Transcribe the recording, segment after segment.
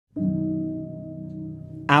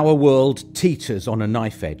Our world teeters on a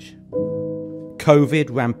knife edge. COVID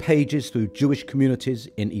rampages through Jewish communities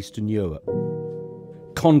in Eastern Europe.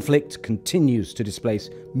 Conflict continues to displace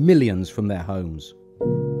millions from their homes.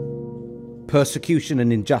 Persecution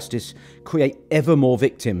and injustice create ever more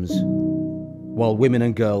victims, while women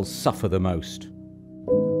and girls suffer the most.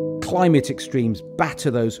 Climate extremes batter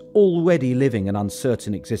those already living an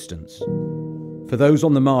uncertain existence. For those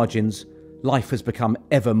on the margins, life has become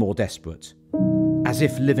ever more desperate, as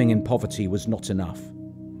if living in poverty was not enough.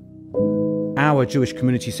 Our Jewish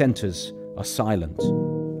community centres are silent.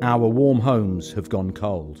 Our warm homes have gone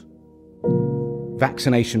cold.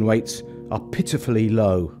 Vaccination rates are pitifully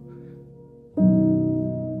low.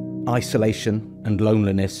 Isolation and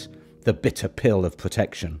loneliness, the bitter pill of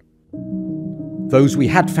protection. Those we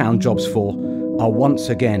had found jobs for are once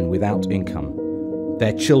again without income,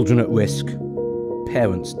 their children at risk,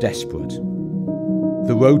 parents desperate.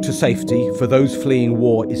 The road to safety for those fleeing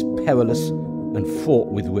war is perilous and fraught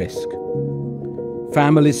with risk.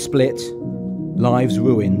 Families split, lives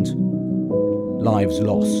ruined, lives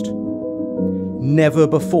lost. Never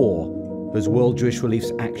before has World Jewish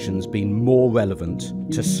Relief's actions been more relevant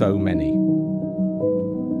to so many.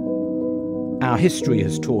 Our history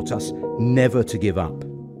has taught us never to give up.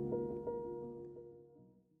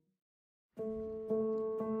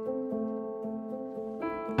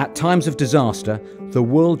 At times of disaster, the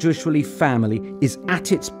World Jewish Relief family is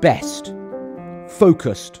at its best,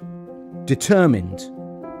 focused, determined,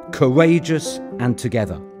 courageous and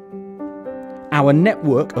together. Our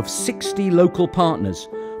network of 60 local partners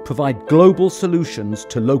provide global solutions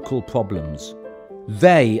to local problems.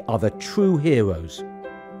 They are the true heroes.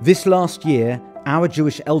 This last year, our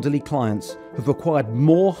Jewish elderly clients have required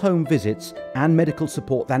more home visits and medical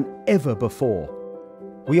support than ever before.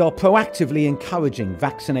 We are proactively encouraging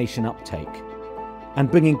vaccination uptake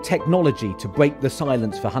and bringing technology to break the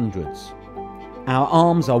silence for hundreds. Our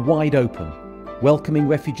arms are wide open, welcoming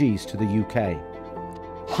refugees to the UK.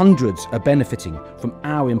 Hundreds are benefiting from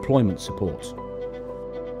our employment support.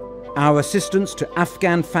 Our assistance to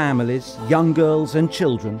Afghan families, young girls and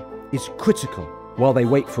children is critical while they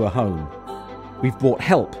wait for a home. We've brought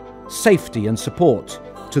help, safety and support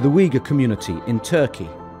to the Uyghur community in Turkey,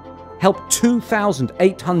 helped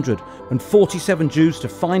 2,847 Jews to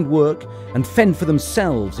find work and fend for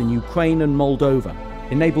themselves in Ukraine and Moldova,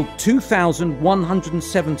 enabled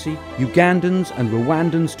 2,170 Ugandans and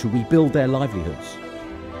Rwandans to rebuild their livelihoods,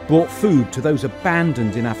 brought food to those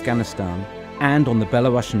abandoned in Afghanistan and on the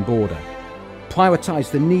Belarusian border, prioritised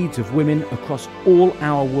the needs of women across all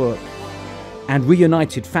our work, and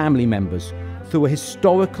reunited family members through a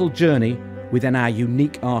historical journey within our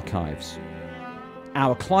unique archives.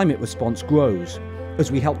 Our climate response grows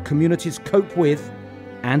as we help communities cope with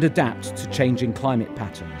and adapt to changing climate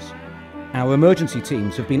patterns. Our emergency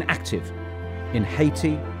teams have been active in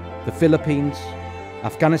Haiti, the Philippines,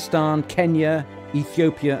 Afghanistan, Kenya,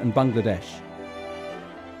 Ethiopia and Bangladesh.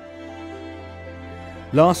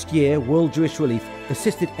 Last year, World Jewish Relief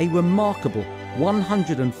assisted a remarkable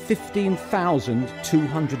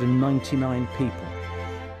 115,299 people.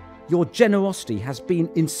 Your generosity has been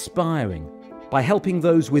inspiring. By helping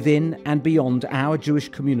those within and beyond our Jewish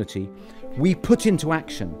community, we put into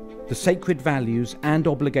action the sacred values and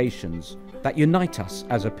obligations that unite us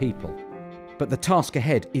as a people. But the task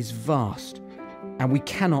ahead is vast, and we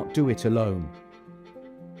cannot do it alone.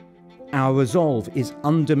 Our resolve is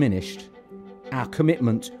undiminished, our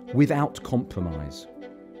commitment without compromise.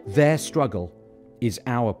 Their struggle is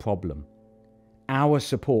our problem. Our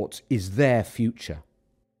support is their future.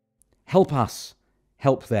 Help us,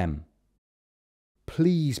 help them.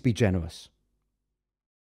 Please be generous.